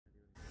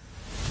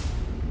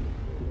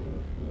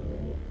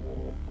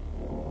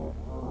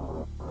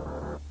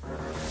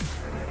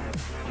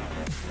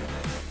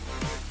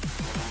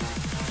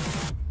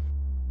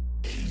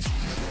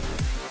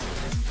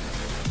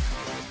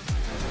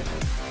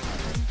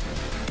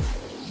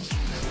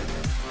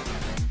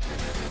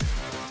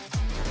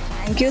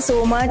Thank you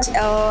so much.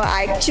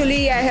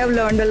 Actually, I have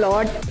learned a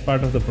lot.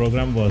 Part of the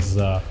program was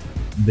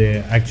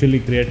they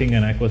actually creating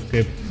an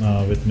aquascape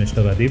with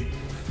Mr. Adib.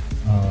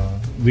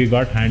 We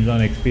got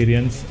hands-on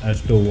experience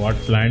as to what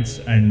plants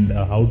and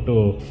how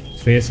to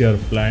face your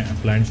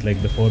plants, like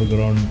the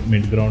foreground,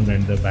 midground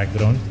and the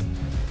background.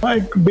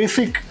 Like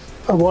basic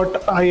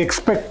what I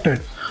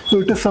expected.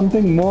 So it is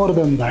something more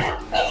than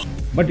that.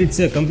 But it's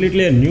a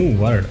completely a new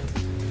word.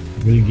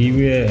 It will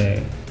give you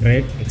a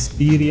great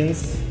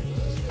experience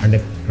and a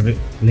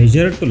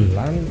pleasure to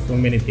learn so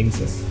many things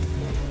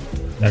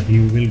that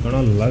you will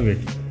gonna love it.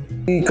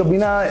 कभी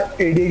ना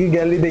ADA की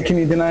gallery देखी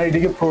नहीं थी ना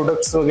ADA के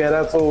products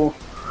वगैरह, तो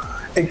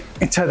एक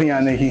इच्छा थी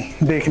आने की,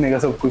 देखने का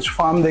सब कुछ,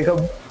 फार्म देखा,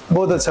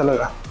 बहुत अच्छा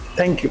लगा.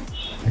 Thank you.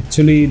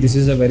 Actually, this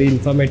is a very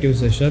informative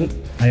session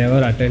I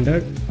ever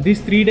attended.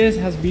 These 3 days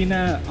has been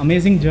an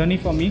amazing journey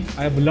for me.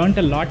 I have learned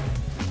a lot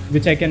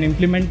which I can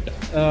implement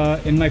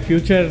in my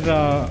future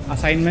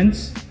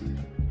assignments.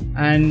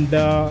 And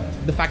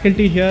the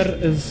faculty here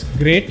is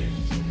great.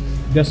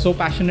 They're so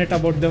passionate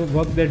about the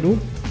work they do.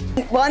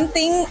 One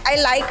thing I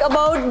like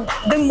about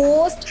the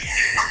most,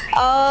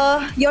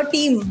 your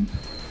team.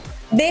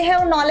 They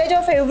have knowledge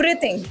of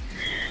everything.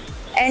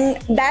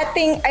 And that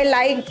thing I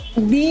like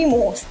the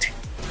most.